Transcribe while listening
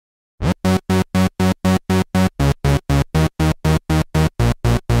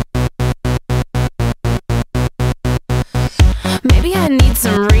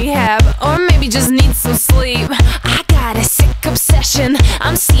some sleep. I got a sick obsession,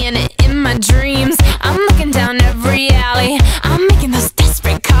 I'm seeing it in my dreams. I'm looking down every alley, I'm making those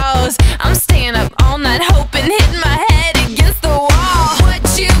desperate calls. I'm staying up all night hoping, hitting my head against the wall.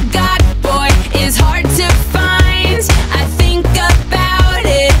 What you got, boy, is hard to find. I think about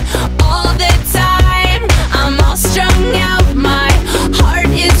it all the time. I'm all strung out, my heart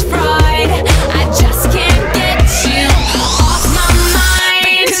is fried. I just can't get you off my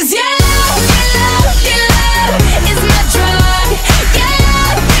mind. 'Cause your love is my drug. Your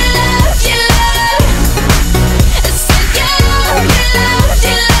love said your love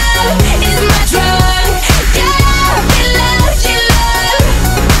is my drug. Your love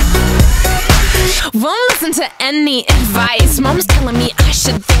won't listen to any advice. Mom's telling me I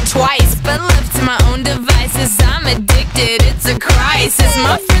should think twice, but left to my own devices, I'm addicted, it's a crisis.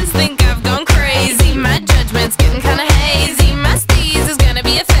 My friends think I've gone crazy, my judgment's getting kinda hazy. My steez is gonna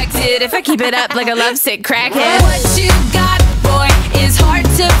be affected if I keep it up like a lovesick crackhead. What you got, boy, is hard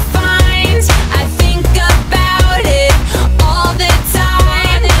to find. I think about it all the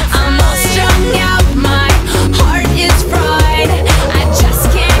time. I'm all strung out, my heart is fried. I just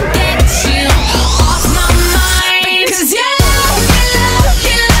can't get you off my mind. 'Cause your love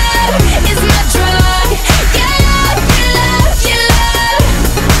is my drug. Your love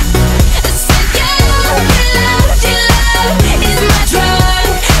said your love is my drug.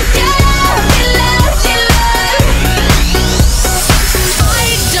 Your love I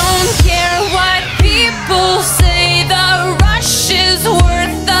don't care what people say, the rush is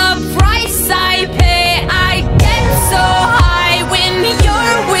worth the price I pay. I get so high when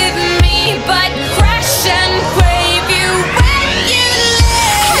you're with me, but crash and crave you regularly.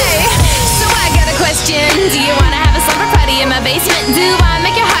 Hey, so I got a question. Do you wanna have a slumber party in my basement? Do I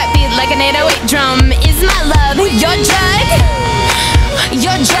make your heart beat like an 808 drum? Is my love your drug?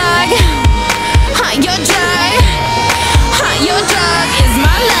 Your drug? Huh, your drug? Huh, your drug is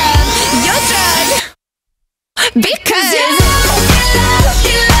my love. Your drug. Because your love is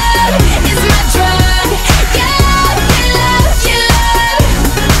my drug. Your love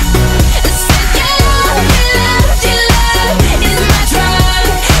said your love is my drug. Your love is my drug.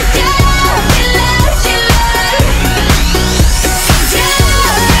 Your love said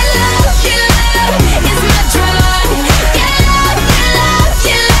your love is my drug.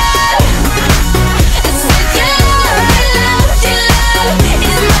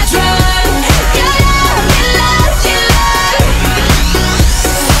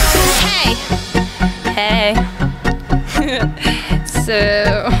 Hey, so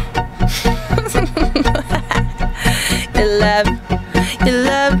your love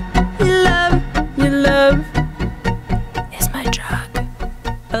is my drug.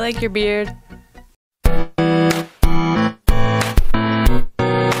 I like your beard.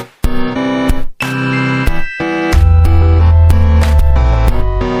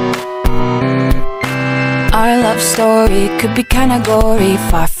 Our love story could be kinda gory,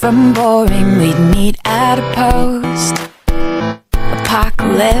 far from boring. We'd meet at a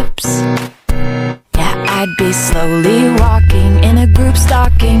post-apocalypse. Yeah, I'd be slowly walking in a group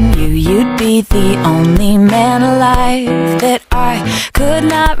stalking you. You'd be the only man alive that I could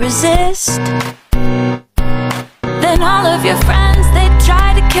not resist. Then all of your friends, they'd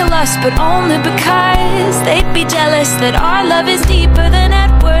try to kill us, but only because they'd be jealous that our love is deeper than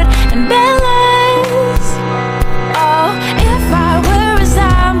Edward and Bella's. Oh, if I were a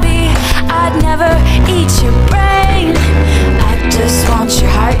zombie, I'd never eat your brain. I just want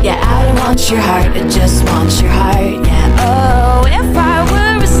your heart, yeah, I don't want your heart, I just want your heart, yeah. Oh, if I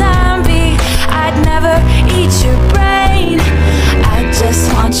were a zombie, I'd never eat your brain. I just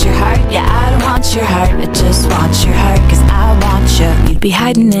want your heart, yeah, I don't want your heart, I just want your heart, 'cause I want you. You'd be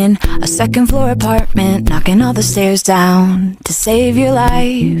hiding in a second floor apartment, knocking all the stairs down to save your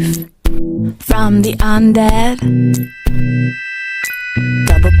life from the undead.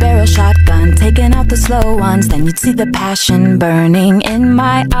 Double barrel shotgun, taking out the slow ones. Then you'd see the passion burning in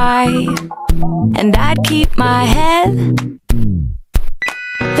my eye, and I'd keep my head.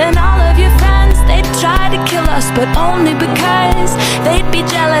 Then all of your friends, they'd try to kill us, but only because they'd be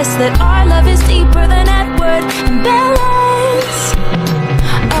jealous that our love is deeper than Edward and Bella's.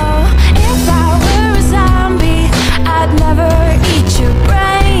 Oh, if I were a zombie, I'd never eat your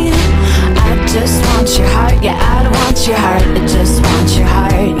brain. I just want your heart, yeah, I don't want your heart, I just want your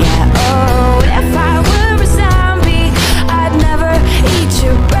heart, yeah. Oh, if I were a zombie, I'd never eat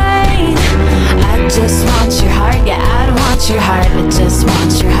your brain. I just want your heart, yeah, I don't want your heart, I just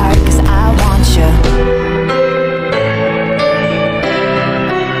want your heart, 'cause I want you.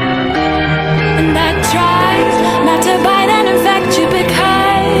 And I tried not to bite and infect you,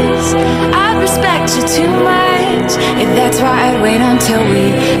 because I respect you Yeah, that's why I'd wait until we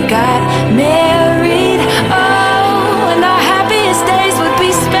got married. Oh, and our happiest days would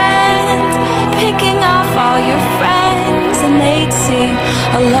be spent picking off all your friends, and they'd see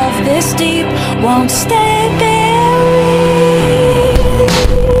a love this deep won't stay buried.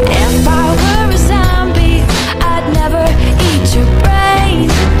 If I were a zombie, I'd never eat your brain.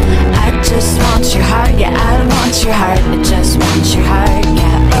 I just want your heart, yeah, I want your heart, I just want your heart,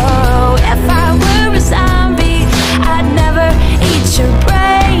 yeah. Oh, if I were a zombie, I'd never eat your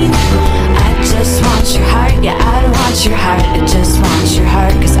brain. I just want your heart, yeah, I want your heart, I just want your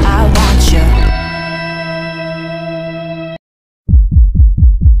heart, 'cause I want you.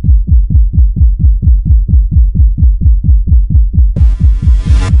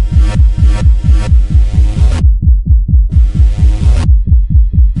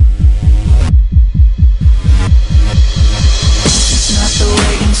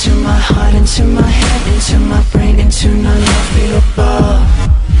 Into my head, into my brain, into none of the above.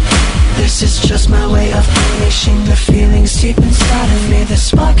 This is just my way of unleashing the feelings deep inside of me, the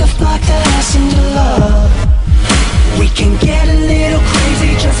spark of black that has into love. We can get a little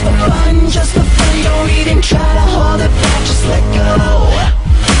crazy just for fun, just for fun. Don't even try to hold it back, just let go.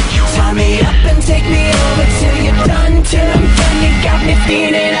 Tie me up and take me over till you're done, till I'm done. You got me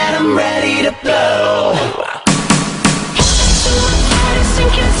feeling that I'm ready to blow.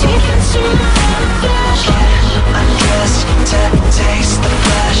 Sink your teeth into my flesh. Undressed to taste the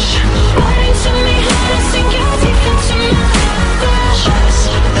flesh. Running to me hard and sink your teeth into my flesh.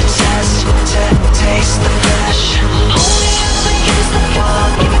 The test to taste the flesh. Hold me up against the wall.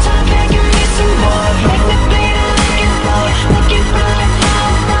 Give it time, back, give me some more. Make me bleed and make it blow. Make it blow, blow,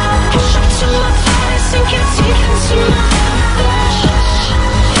 blow. Push up to my thigh, sink your teeth into my flesh.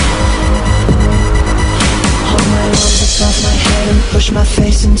 Hold my arms across my head and push my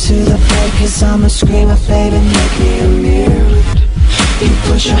face into the bed, 'cause I'm a screamer, baby, make me immune. You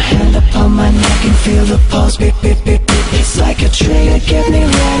put your hand upon my neck and feel the pulse, beep, beep, beep, beep. It's like a trigger, get me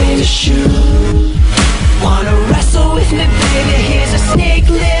ready to shoot. Wanna wrestle with me, baby, here's a sneak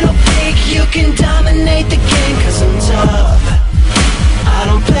little peek. You can dominate the game, 'cause I'm tough. I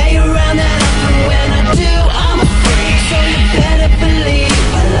don't play around that often, when I do, I'm a freak. So you better believe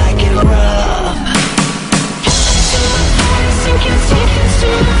I like it rough. Sink your teeth into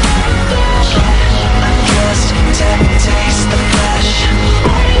my flesh. Undressed to taste the flesh.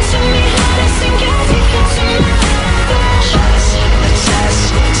 Running to me hard and sink your teeth into my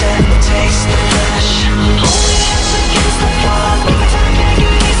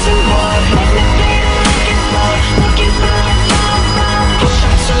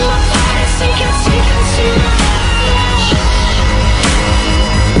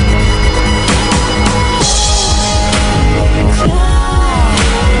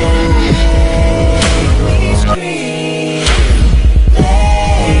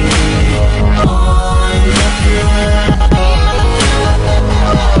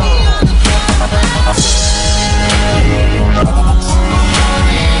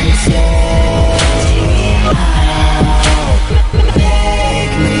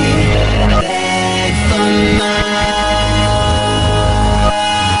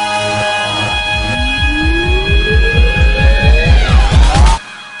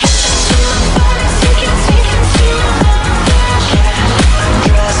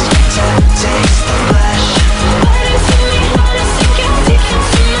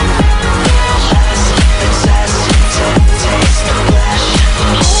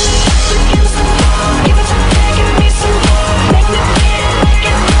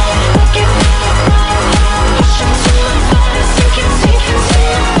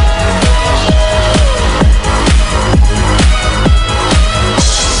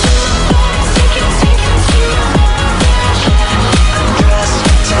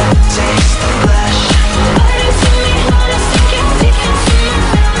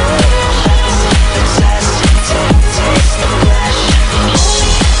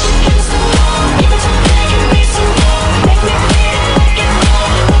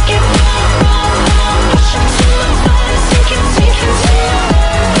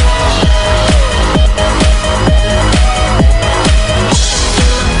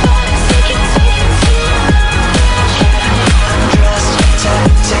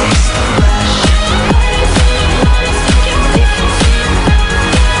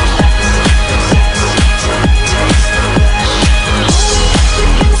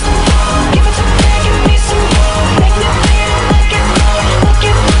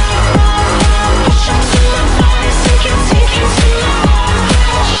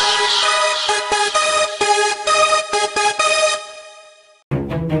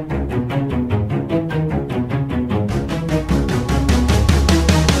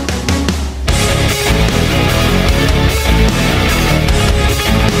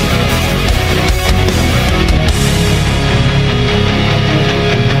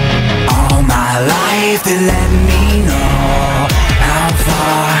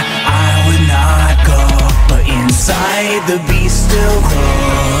the beast still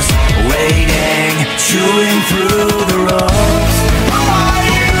grows, waiting, chewing through